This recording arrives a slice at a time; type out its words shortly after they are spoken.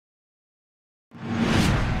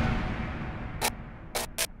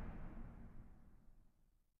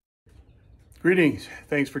Greetings.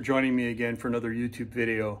 Thanks for joining me again for another YouTube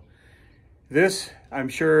video. This, I'm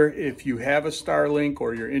sure if you have a Starlink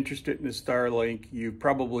or you're interested in a Starlink, you've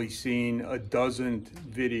probably seen a dozen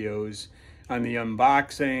videos on the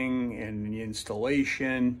unboxing and the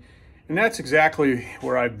installation. And that's exactly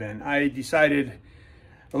where I've been. I decided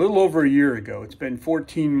a little over a year ago, it's been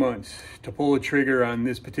 14 months, to pull the trigger on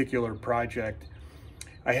this particular project.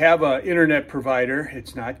 I have an internet provider,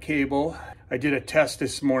 it's not cable. I did a test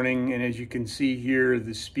this morning, and as you can see here,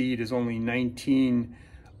 the speed is only 19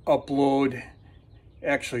 upload,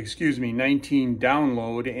 19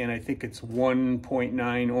 download, and I think it's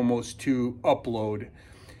 1.9, almost 2 upload.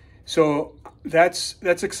 So that's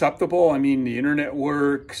acceptable. I mean, the internet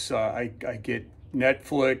works. I get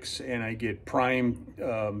Netflix and I get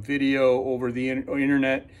Prime Video over the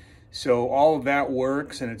internet. So all of that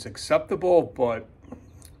works and it's acceptable, but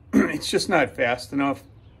it's just not fast enough.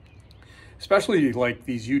 Especially like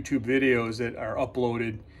these YouTube videos that are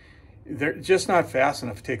uploaded, they're just not fast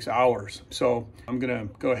enough. It takes hours. So I'm gonna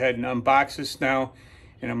go ahead and unbox this now,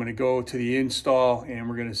 and I'm gonna go to the install, and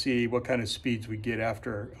we're gonna see what kind of speeds we get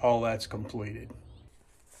after all that's completed.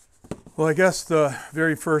 Well, I guess the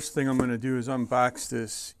very first thing I'm gonna do is unbox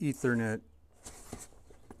this Ethernet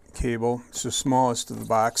cable. It's the smallest of the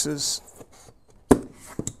boxes.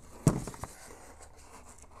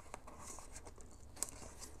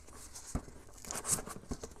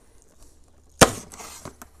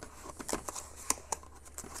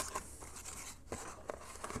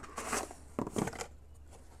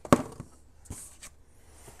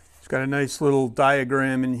 Got a nice little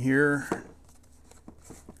diagram in here.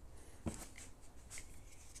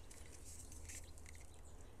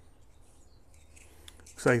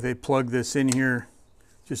 Looks like they plug this in here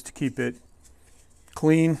just to keep it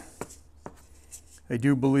clean. I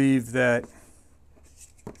do believe that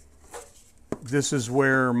this is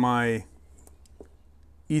where my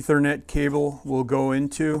Ethernet cable will go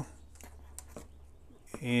into,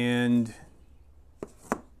 and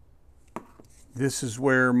this is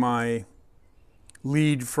where my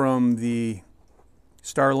lead from the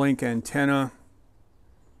Starlink antenna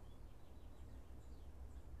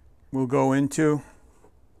will go into.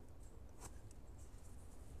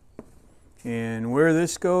 And where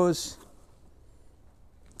this goes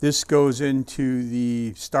into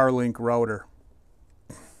the Starlink router.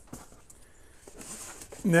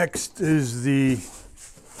 Next is the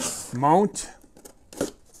mount.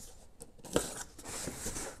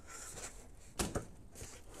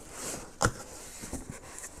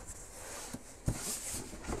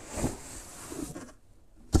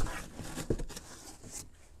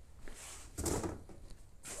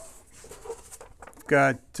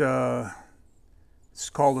 Got it's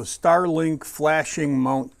called a Starlink flashing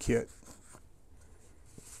mount kit.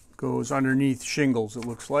 Goes underneath shingles, it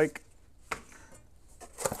looks like.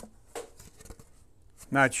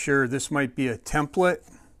 Not sure, this might be a template,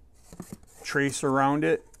 trace around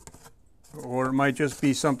it, or it might just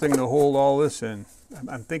be something to hold all this in.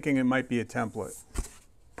 I'm thinking it might be a template.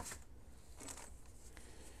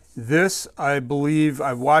 This, I believe,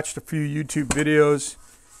 I've watched a few YouTube videos,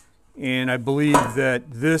 and I believe that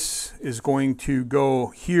this is going to go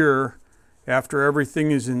here after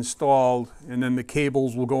everything is installed, and then the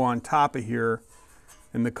cables will go on top of here,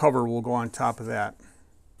 and the cover will go on top of that.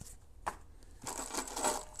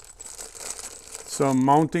 Some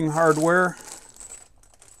mounting hardware.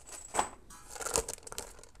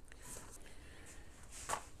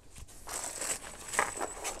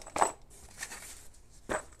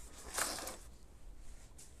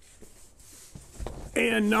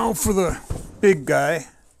 And now for the big guy.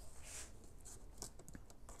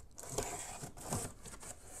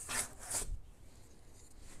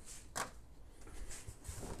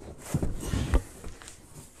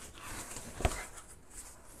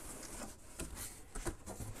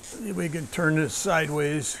 See if we can turn this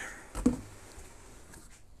sideways.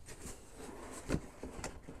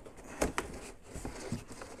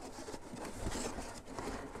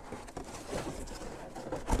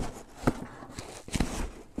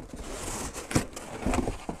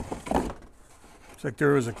 Looks like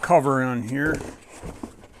there was a cover on here.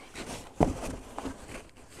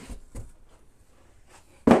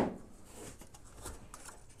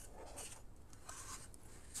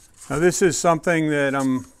 Now this is something that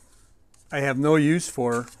I have no use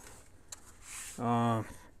for. I'm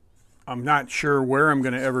not sure where I'm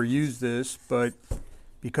going to ever use this, but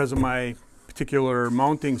because of my particular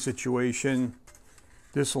mounting situation,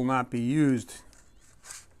 this will not be used.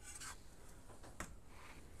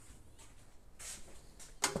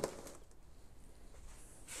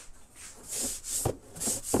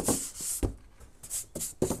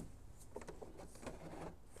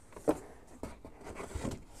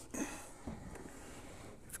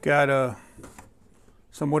 got a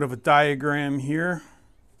somewhat of a diagram here.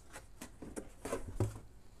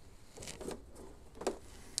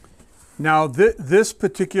 Now this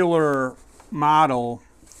particular model,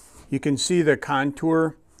 you can see the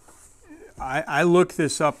contour. I looked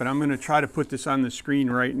this up, and I'm going to try to put this on the screen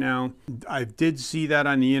right now. I did see that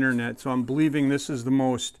on the internet, so I'm believing this is the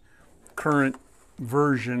most current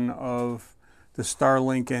version of the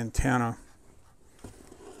Starlink antenna.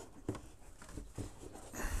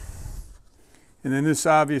 And then this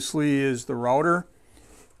obviously is the router.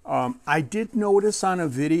 I did notice on a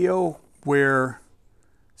video where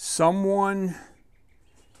someone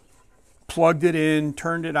plugged it in,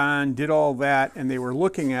 turned it on, did all that, and they were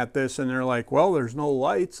looking at this and they're like, well, there's no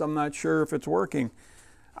lights. I'm not sure if it's working.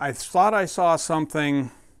 I thought I saw something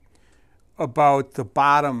about the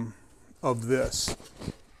bottom of this.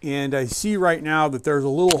 And I see right now that there's a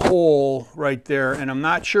little hole right there, and I'm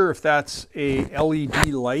not sure if that's a LED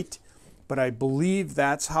light, but I believe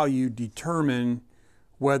that's how you determine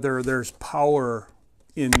whether there's power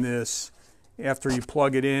in this. After you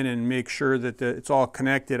plug it in and make sure that it's all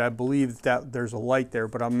connected, I believe that there's a light there,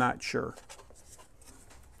 but I'm not sure.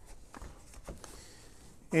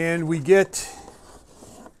 And we get,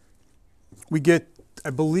 I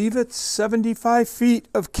believe it's 75 feet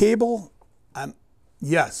of cable.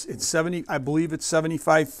 Yes, it's 70, I believe it's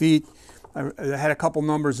 75 feet. I had a couple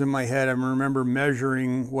numbers in my head. I remember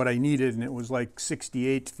measuring what I needed, and it was like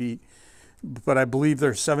 68 feet. But I believe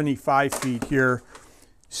there's 75 feet here.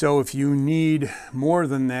 So if you need more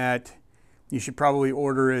than that, you should probably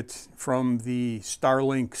order it from the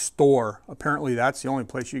Starlink store. Apparently that's the only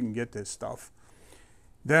place you can get this stuff.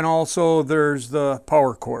 Then also there's the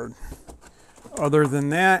power cord. Other than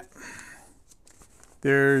that,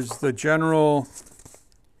 there's the general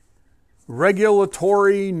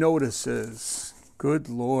regulatory notices. Good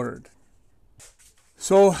Lord.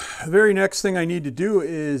 So the very next thing I need to do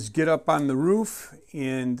is get up on the roof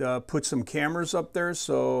and put some cameras up there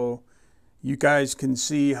so you guys can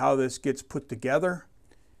see how this gets put together.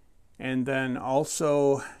 And then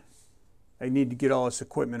also I need to get all this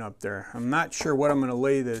equipment up there. I'm not sure what I'm going to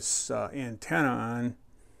lay this antenna on.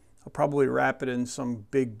 I'll probably wrap it in some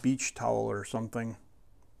big beach towel or something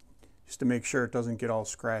just to make sure it doesn't get all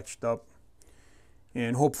scratched up.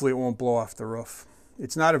 And hopefully it won't blow off the roof.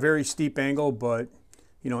 It's not a very steep angle, but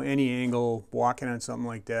you know, any angle walking on something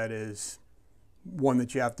like that is one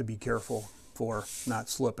that you have to be careful for, not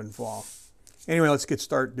slip and fall. Anyway, let's get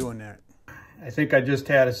started doing that. I think I just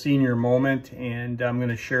had a senior moment, and I'm going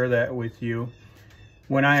to share that with you.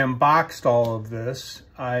 When I unboxed all of this,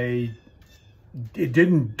 it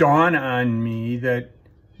didn't dawn on me that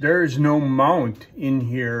there's no mount in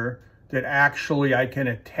here that actually I can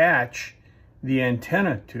attach the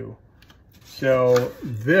antenna to. So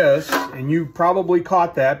this, and you probably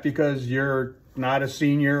caught that because you're not a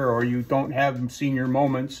senior or you don't have senior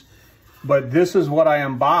moments, but this is what I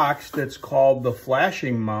unboxed. It's called the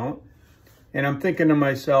flashing mount. And I'm thinking to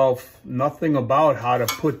myself, nothing about how to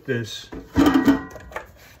put this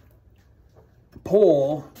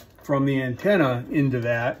pole from the antenna into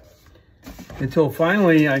that until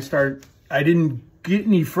finally I didn't get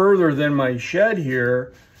any further than my shed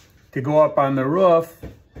here to go up on the roof.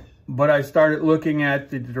 But I started looking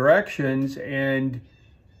at the directions, and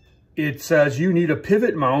it says you need a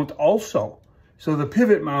pivot mount also. So the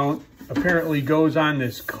pivot mount apparently goes on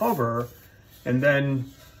this cover, and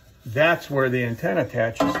then that's where the antenna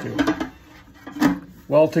attaches to.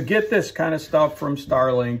 Well, to get this kind of stuff from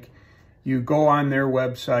Starlink, you go on their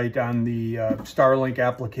website, on the Starlink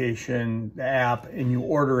application, the app, and you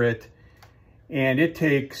order it. And it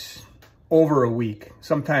takes over a week,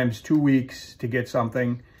 sometimes 2 weeks to get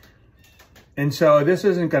something. And so this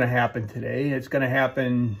isn't going to happen today. It's going to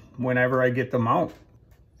happen whenever I get the mount.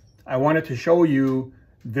 I wanted to show you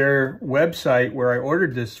their website where I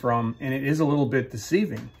ordered this from, and it is a little bit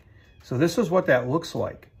deceiving. So this is what that looks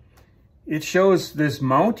like. It shows this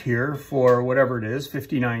mount here for whatever it is,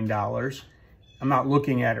 $59. I'm not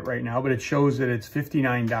looking at it right now, but it shows that it's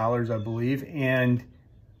 $59, I believe. And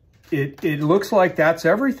it looks like that's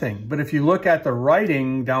everything. But if you look at the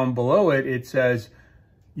writing down below it, it says,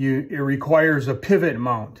 it requires a pivot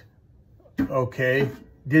mount. Okay,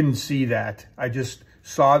 didn't see that. I just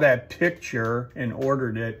saw that picture and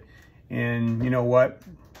ordered it. And you know what?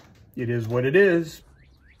 It is what it is.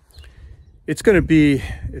 It's going to be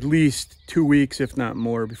at least 2 weeks, if not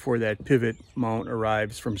more, before that pivot mount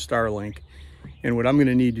arrives from Starlink. And what I'm going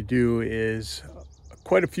to need to do is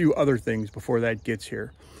quite a few other things before that gets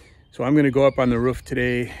here. So I'm going to go up on the roof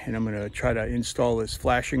today, and I'm going to try to install this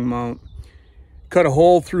flashing mount. Cut a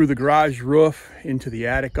hole through the garage roof into the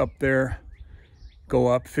attic up there. go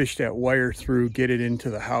up, fish that wire through, get it into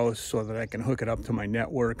the house so that I can hook it up to my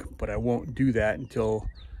network, but I won't do that until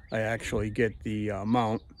I actually get the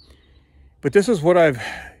mount. But this is what I've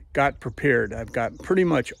got prepared. I've got pretty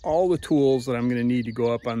much all the tools that I'm going to need to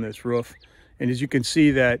go up on this roof. And as you can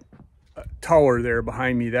see, that tower there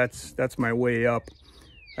behind me, that's my way up.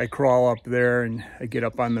 I crawl up there and I get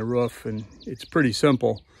up on the roof, and it's pretty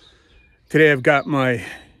simple. Today I've got my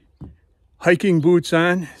hiking boots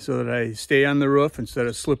on so that I stay on the roof instead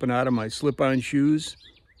of slipping out of my slip-on shoes.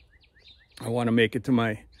 I want to make it to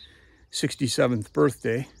my 67th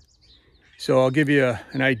birthday. So I'll give you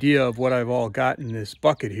an idea of what I've all got in this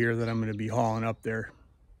bucket here that I'm going to be hauling up there.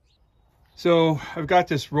 So I've got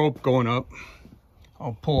this rope going up.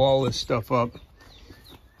 I'll pull all this stuff up.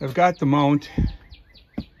 I've got the mount.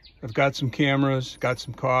 I've got some cameras, got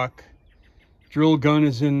some caulk. Drill gun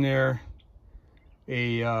is in there.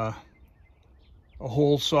 A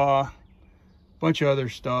hole saw, a bunch of other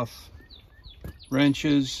stuff,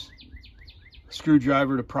 wrenches,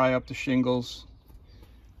 screwdriver to pry up the shingles,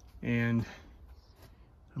 and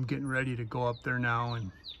I'm getting ready to go up there now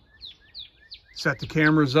and set the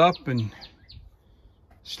cameras up and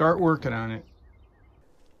start working on it.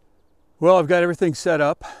 Well, I've got everything set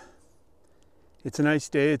up. It's a nice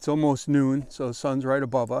day. It's almost noon, so the sun's right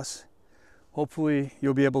above us. Hopefully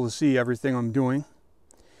you'll be able to see everything I'm doing.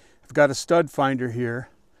 I've got a stud finder here.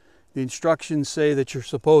 The instructions say that you're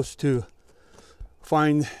supposed to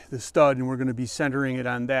find the stud, and we're going to be centering it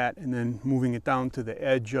on that and then moving it down to the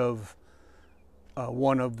edge of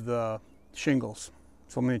one of the shingles.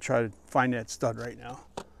 So I'm going to try to find that stud right now.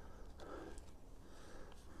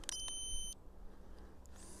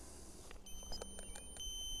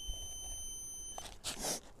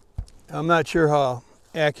 I'm not sure how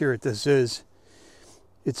accurate this is.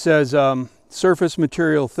 It says surface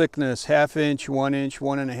material thickness, 1/2 inch, 1 inch,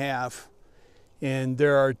 1.5. And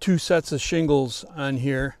there are 2 sets of shingles on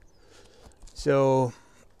here. So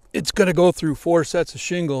it's going to go through 4 sets of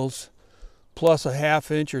shingles plus a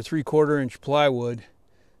 1/2 inch or 3/4 inch plywood.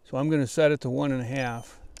 So I'm going to set it to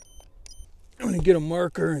 1.5. I'm going to get a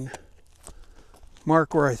marker and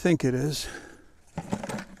mark where I think it is.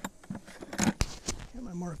 Get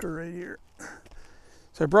my marker right here.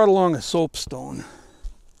 So I brought along a soapstone.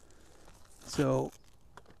 So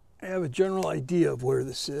I have a general idea of where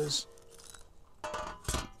this is.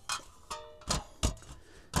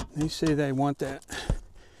 They say they want that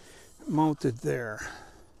mounted there,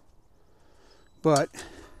 but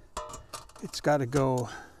it's got to go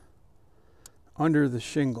under the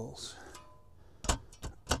shingles.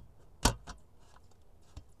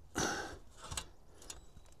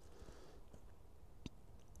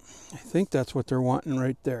 I think that's what they're wanting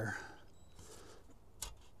right there.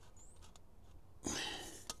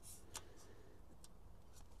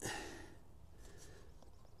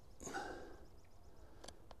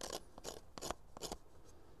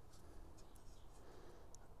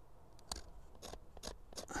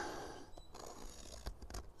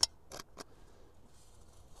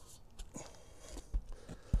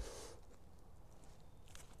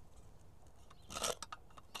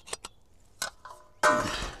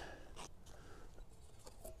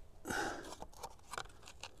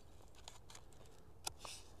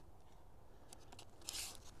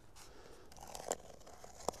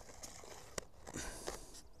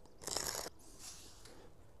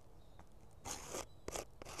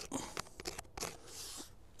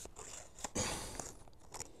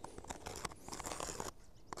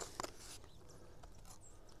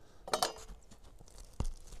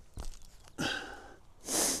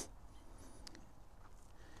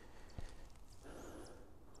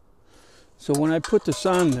 So when I put this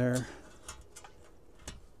on there,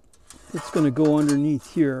 it's going to go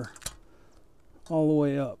underneath here all the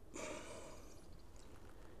way up.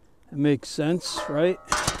 It makes sense, right?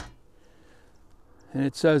 And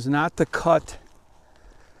it says not to cut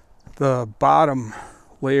the bottom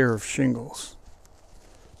layer of shingles.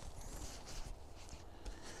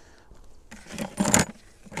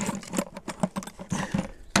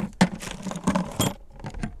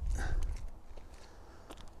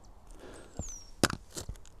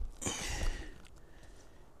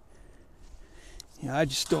 Yeah, I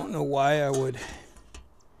just don't know why I would.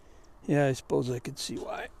 Yeah, I suppose I could see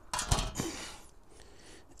why.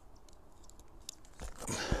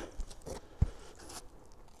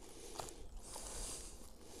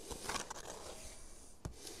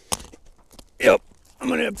 Yep, I'm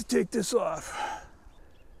gonna have to take this off.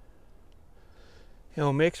 You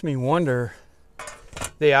know, it makes me wonder,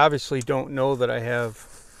 they obviously don't know that I have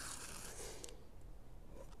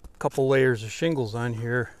a couple layers of shingles on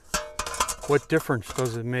here. What difference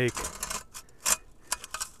does it make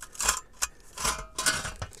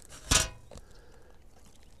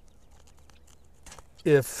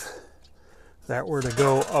if that were to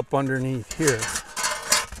go up underneath here.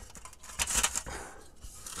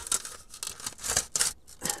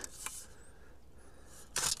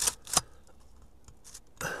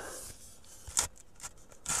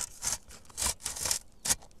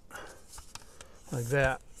 Like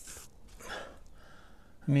that.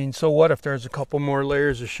 I mean, so what if there's a couple more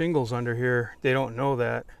layers of shingles under here? They don't know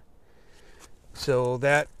that. So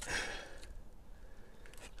that,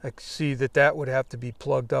 I see that that would have to be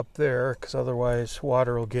plugged up there, because otherwise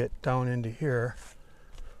water will get down into here.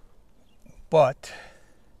 But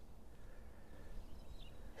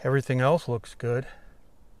everything else looks good.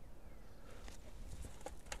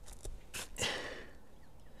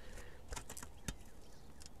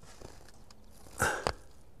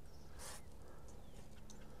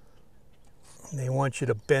 They want you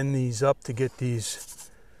to bend these up to get these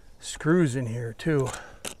screws in here too,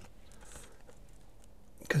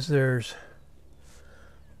 because there's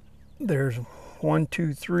 1,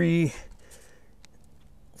 2, 3,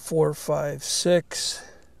 4, 5, 6,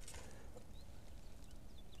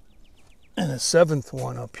 and a 7th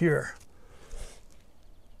one up here.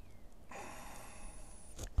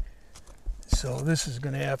 So this is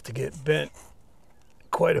going to have to get bent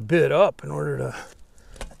quite a bit up in order to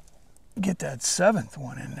get that 7th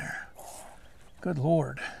one in there. Good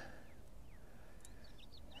Lord.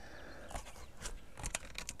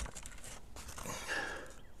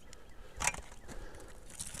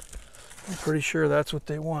 I'm pretty sure that's what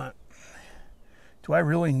they want. Do I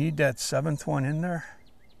really need that 7th one in there?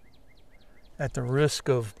 At the risk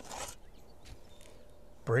of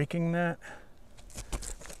breaking that?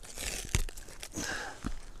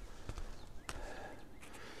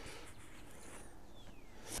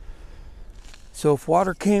 So if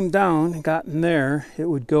water came down and got in there, it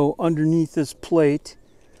would go underneath this plate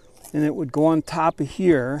and it would go on top of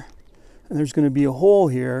here, and there's going to be a hole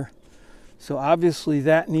here. So obviously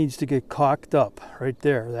that needs to get caulked up right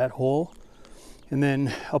there, that hole. And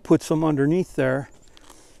then I'll put some underneath there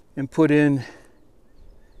and put in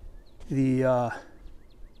the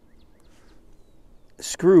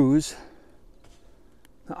screws.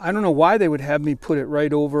 Now, I don't know why they would have me put it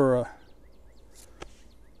right over a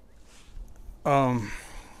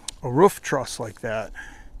roof truss like that.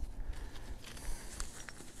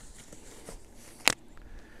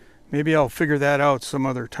 Maybe I'll figure that out some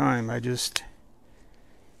other time.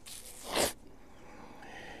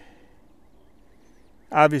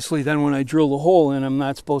 Obviously then when I drill the hole in, I'm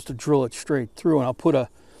not supposed to drill it straight through, and I'll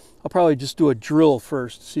probably just do a drill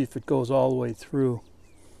first, see if it goes all the way through.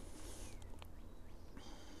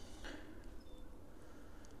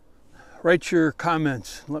 Write your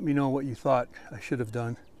comments. Let me know what you thought I should have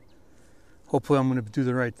done. Hopefully I'm going to do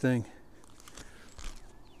the right thing.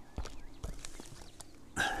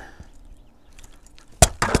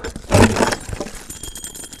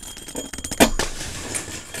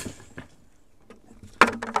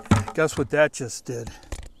 Guess what that just did?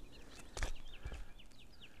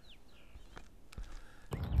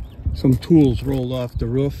 Some tools rolled off the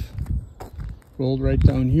roof, rolled right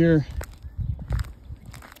down here.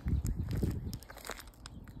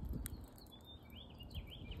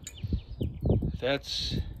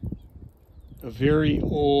 That's a very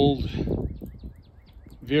old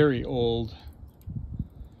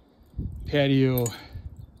patio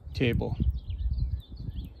table.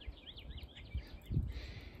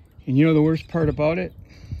 And you know the worst part about it?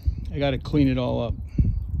 I got to clean it all up.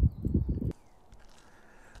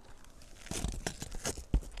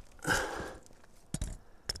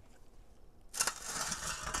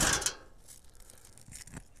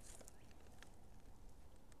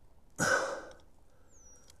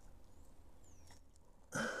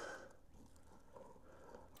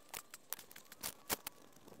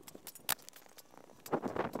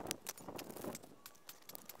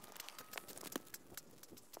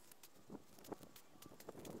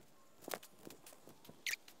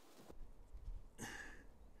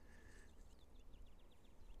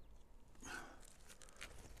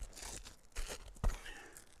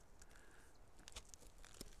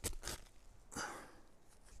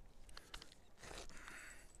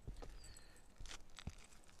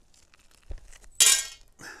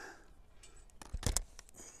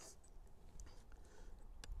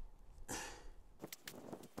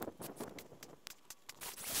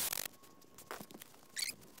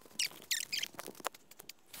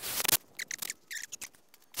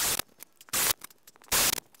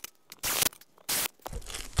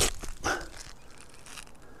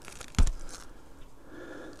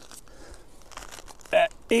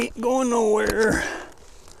 That ain't going nowhere.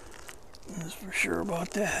 That's for sure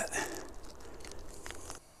about that.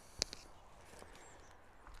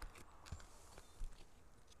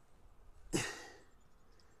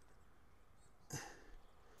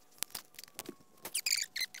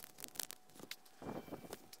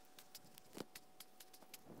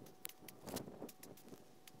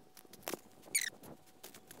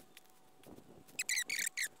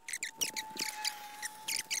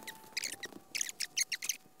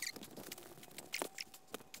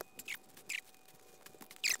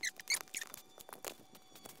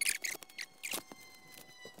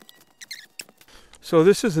 So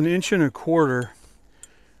this is 1.25 inches.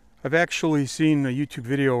 I've actually seen a YouTube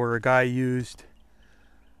video where a guy used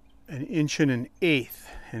 1 1/8 inches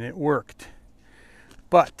and it worked.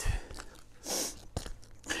 But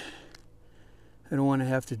I don't want to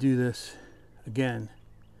have to do this again.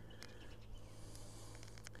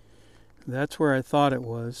 That's where I thought it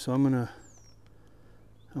was, so I'm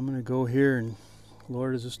gonna go here, and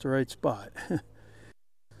Lord, is this the right spot?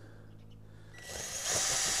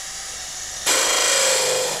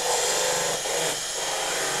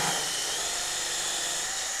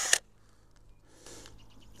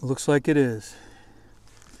 Looks like it is.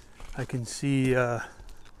 I can see it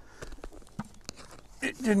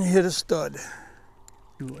didn't hit a stud.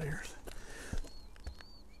 2 layers.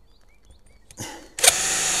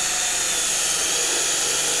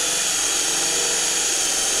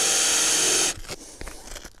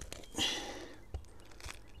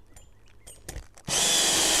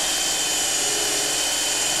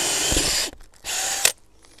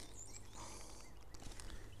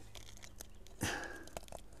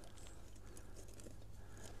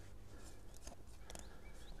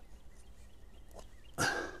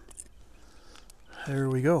 There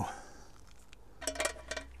we go.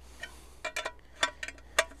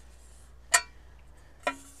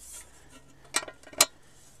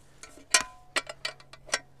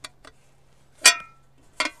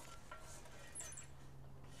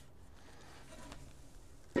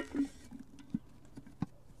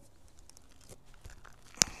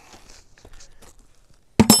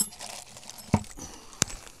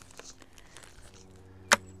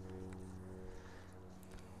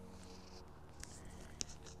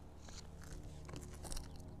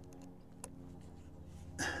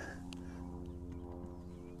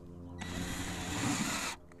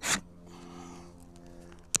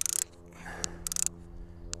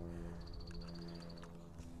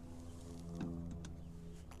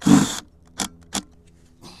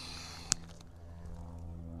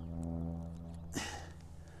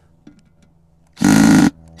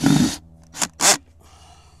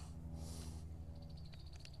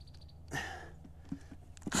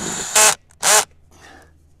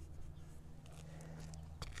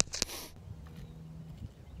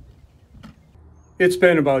 It's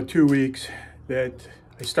been about 2 weeks that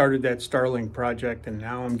I started that Starlink project, and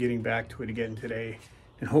now I'm getting back to it again today.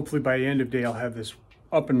 And hopefully by the end of the day, I'll have this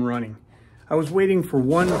up and running. I was waiting for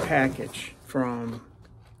one package from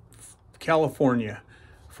California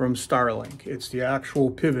from Starlink. It's the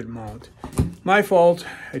actual pivot mount. My fault.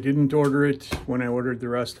 I didn't order it. When I ordered the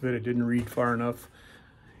rest of it, I didn't read far enough.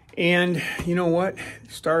 And you know what?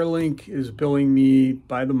 Starlink is billing me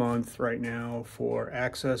by the month right now for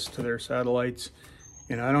access to their satellites.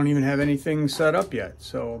 And I don't even have anything set up yet.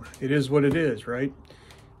 So it is what it is, right?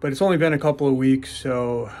 But it's only been a couple of weeks,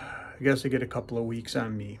 so I guess I get a couple of weeks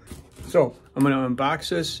on me. So I'm gonna unbox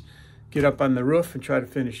this, get up on the roof, and try to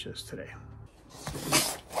finish this today.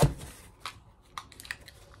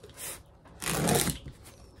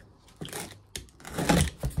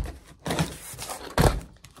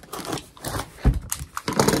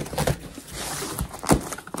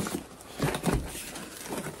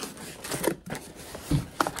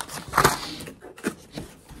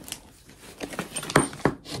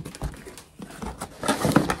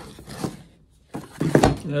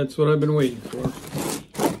 That's what I've been waiting for.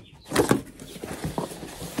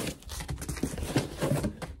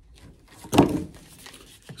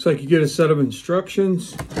 Looks like you get a set of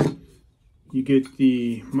instructions. You get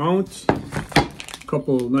the mount, a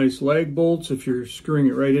couple of nice lag bolts if you're screwing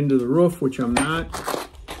it right into the roof, which I'm not.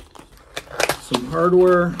 Some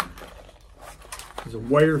hardware. There's a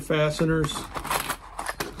wire fasteners.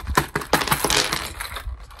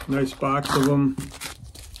 Nice box of them.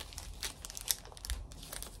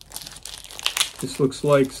 This looks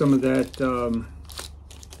like some of that, I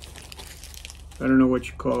don't know what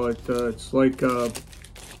you call it. It's like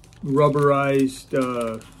rubberized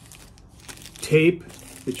tape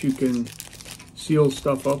that you can seal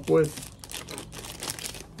stuff up with.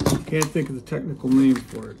 Can't think of the technical name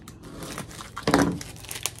for it.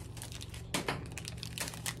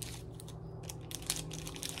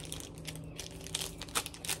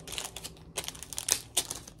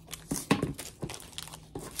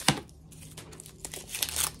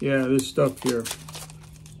 Yeah, this stuff here.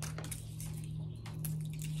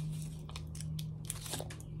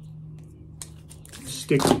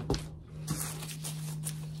 Sticky.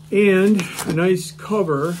 And a nice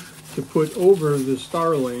cover to put over the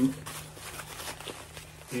Starlink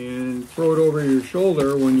and throw it over your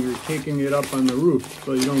shoulder when you're taking it up on the roof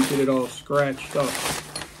so you don't get it all scratched up.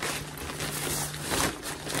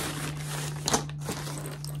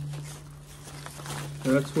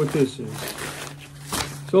 That's what this is.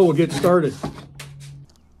 So we'll get started.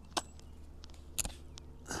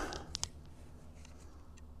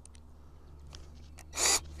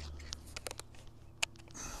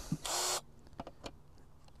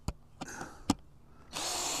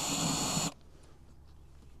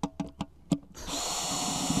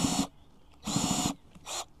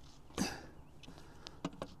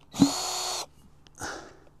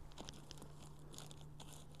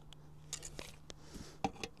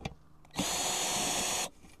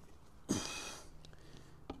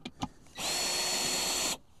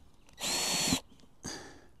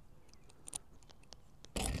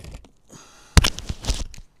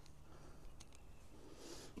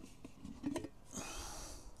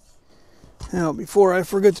 Now, before I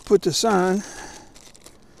forget to put this on,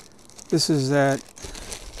 this is that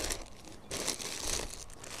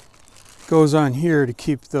goes on here to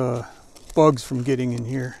keep the bugs from getting in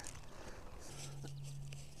here.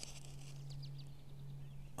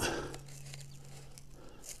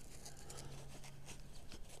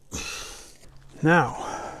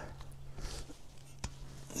 Now,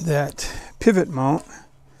 that pivot mount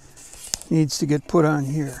needs to get put on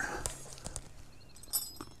here.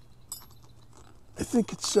 I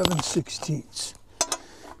think it's 7/16.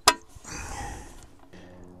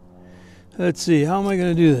 Let's see, how am I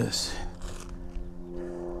going to do this?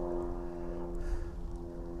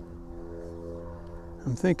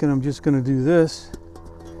 I'm thinking I'm just going to do this.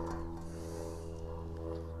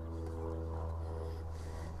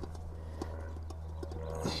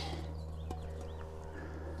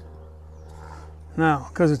 Now,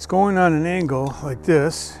 because it's going on an angle like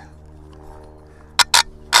this,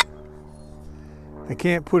 I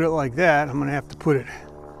can't put it like that. I'm going to have to put it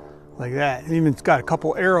like that. And even it's got a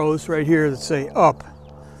couple arrows right here that say up.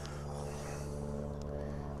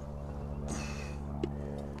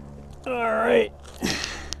 All right.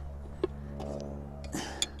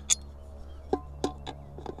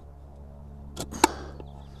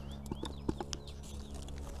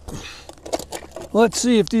 Let's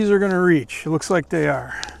see if these are going to reach. It looks like they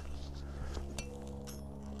are.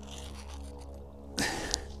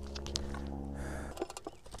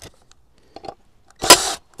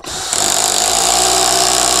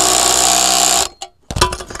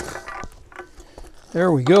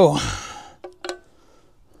 There we go.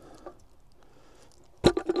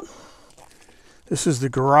 This is the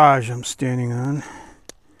garage I'm standing on.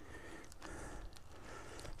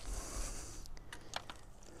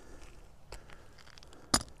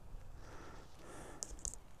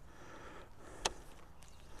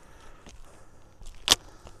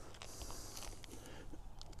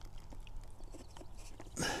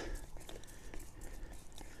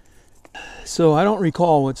 So I don't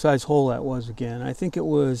recall what size hole that was again. I think it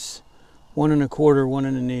was 1 1/4, 1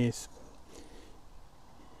 1/8.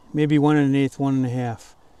 Maybe 1 1/8, 1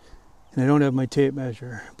 1/2. And I don't have my tape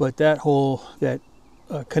measure. But that hole, that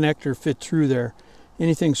connector fit through there.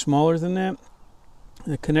 Anything smaller than that,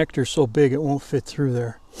 the connector's so big it won't fit through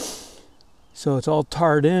there. So it's all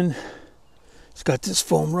tarred in. It's got this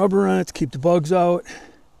foam rubber on it to keep the bugs out.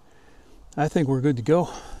 I think we're good to go.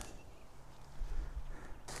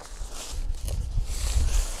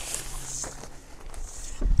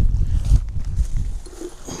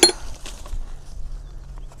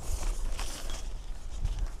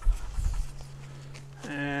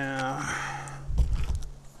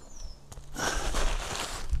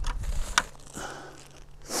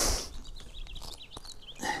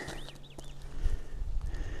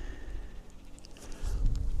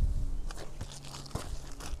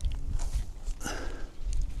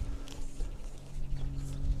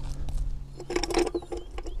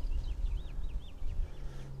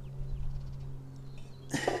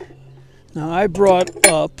 Now I brought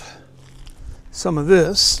up some of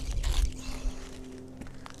this.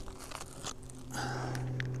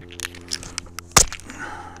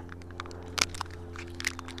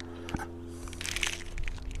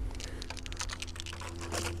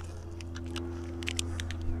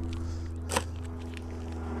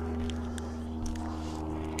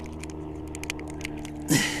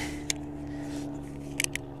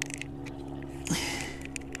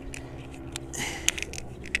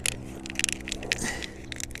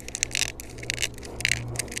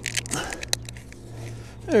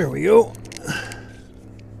 There we go.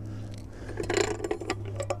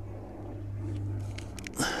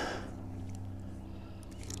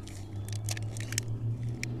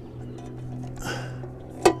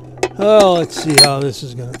 Well, let's see how this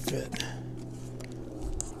is going to fit.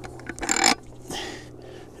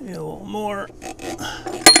 A little more.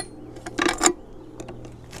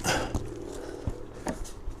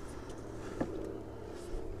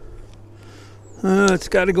 It's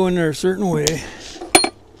got to go in there a certain way.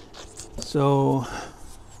 So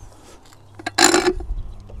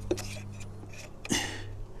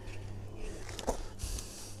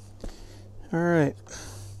all right.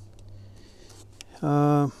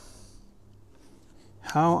 How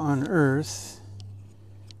on earth?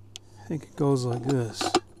 I think it goes like this.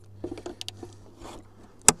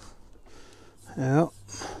 Yep.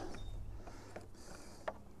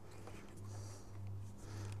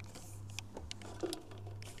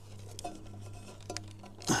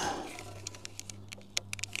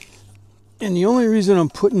 And the only reason I'm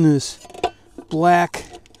putting this black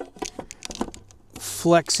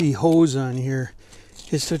flexi hose on here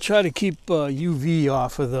is to try to keep UV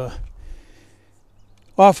off of the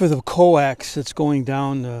coax that's going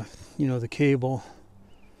down the, you know, the cable.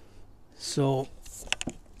 So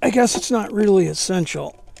I guess it's not really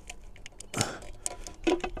essential,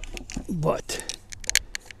 but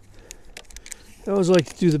I always like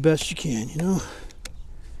to do the best you can, you know.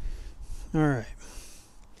 All right,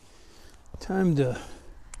 time to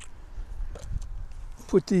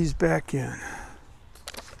put these back in.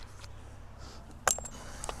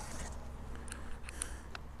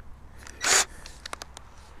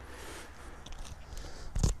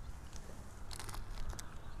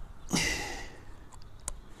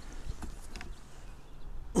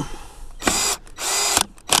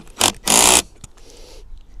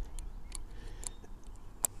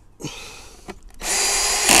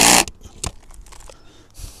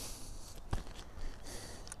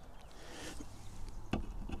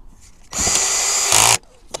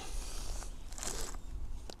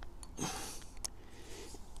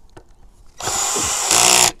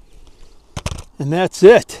 And that's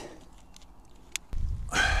it.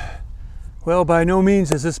 Well, by no means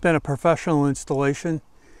has this been a professional installation.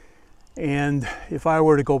 And if I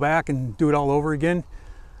were to go back and do it all over again,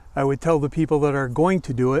 I would tell the people that are going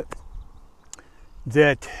to do it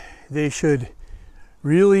that they should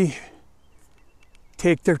really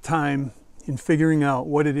take their time in figuring out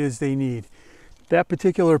what it is they need. That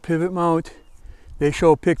particular pivot mount, they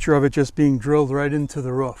show a picture of it just being drilled right into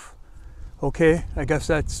the roof. Okay, I guess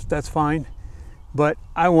that's fine. But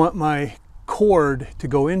I want my cord to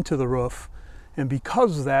go into the roof, and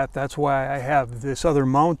because of that, that's why I have this other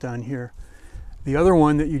mount on here. The other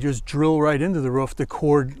one that you just drill right into the roof, the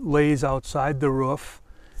cord lays outside the roof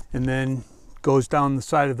and then goes down the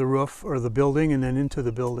side of the roof or the building and then into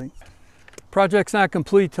the building. Project's not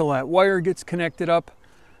complete till that wire gets connected up.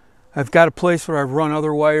 I've got a place where I've run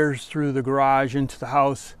other wires through the garage into the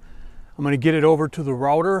house. I'm going to get it over to the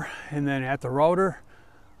router, and then at the router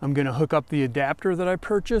I'm going to hook up the adapter that I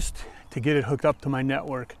purchased to get it hooked up to my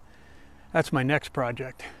network. That's my next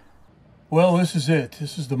project. Well, this is it.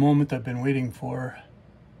 This is the moment I've been waiting for.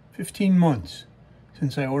 15 months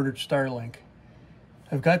since I ordered Starlink.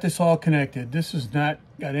 I've got this all connected. This has not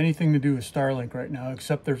got anything to do with Starlink right now,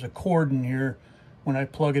 except there's a cord in here. When I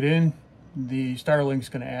plug it in, the Starlink's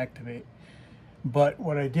going to activate. But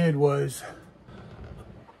what I did was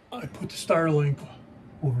I put the Starlink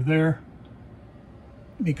over there,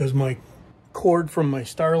 because my cord from my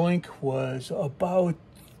Starlink was about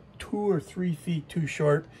 2 or 3 feet too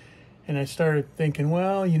short. And I started thinking,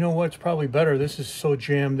 well, you know what's probably better? This is so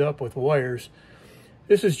jammed up with wires.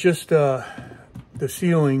 This is just the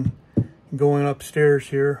ceiling going upstairs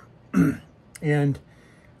here. And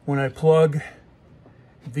when I plug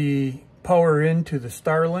the power into the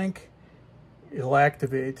Starlink, it'll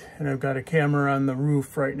activate. And I've got a camera on the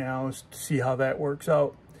roof right now to see how that works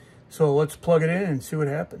out. So let's plug it in and see what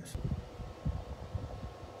happens.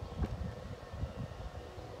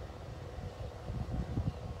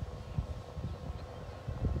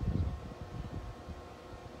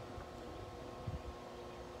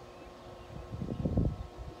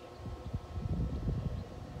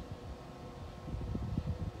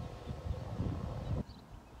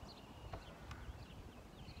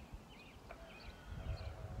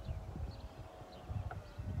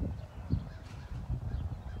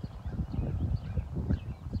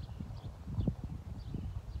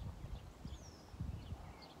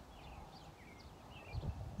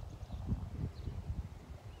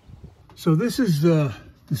 So this is the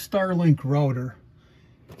Starlink router,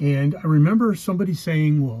 and I remember somebody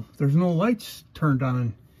saying, well, there's no lights turned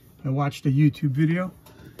on. I watched a YouTube video,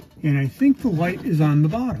 and I think the light is on the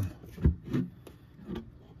bottom.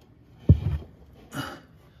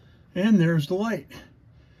 And there's the light.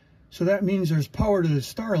 So that means there's power to the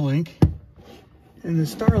Starlink, and the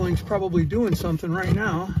Starlink's probably doing something right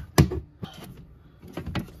now.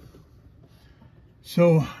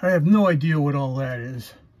 So I have no idea what all that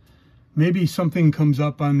is. Maybe something comes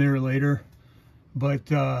up on there later,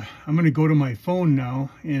 But I'm going to go to my phone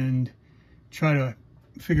now and try to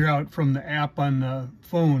figure out from the app on the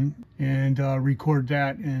phone and record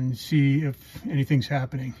that and see if anything's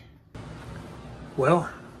happening. Well,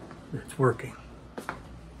 it's working.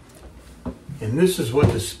 And this is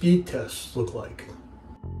what the speed tests look like.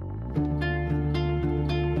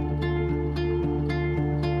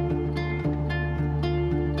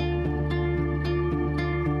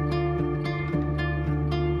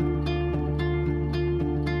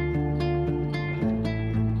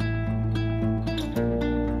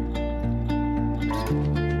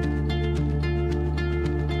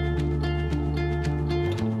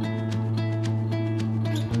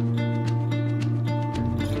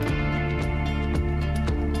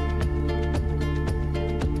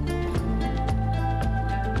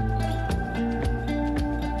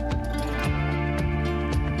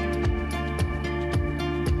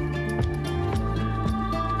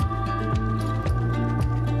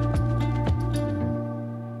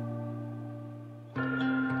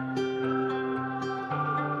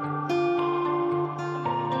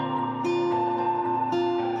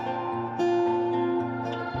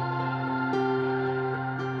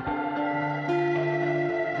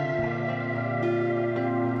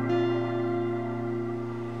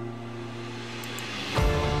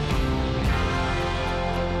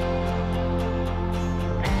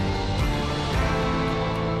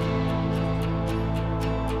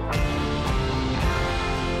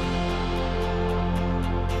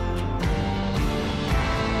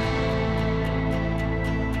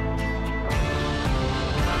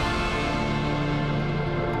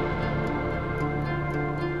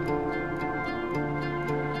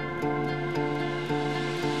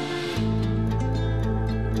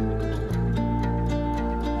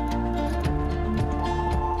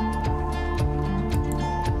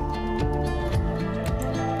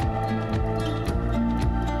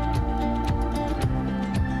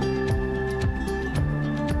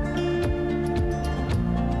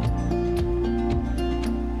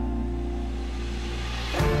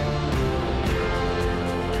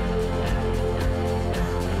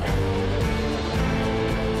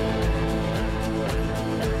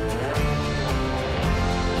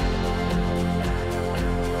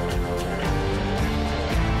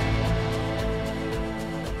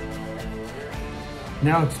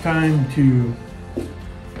 Now it's time to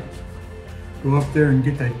go up there and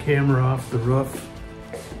get that camera off the roof.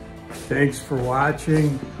 Thanks for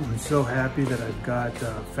watching. I'm so happy that I've got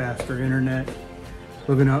faster internet.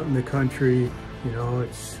 Living out in the country, you know,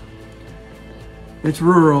 it's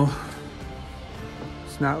rural.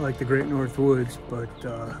 It's not like the Great North Woods, but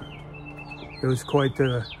it was quite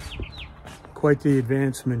the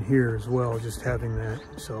advancement here as well, just having that.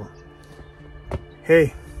 So,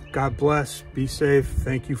 hey, God bless, be safe.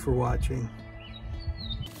 Thank you for watching.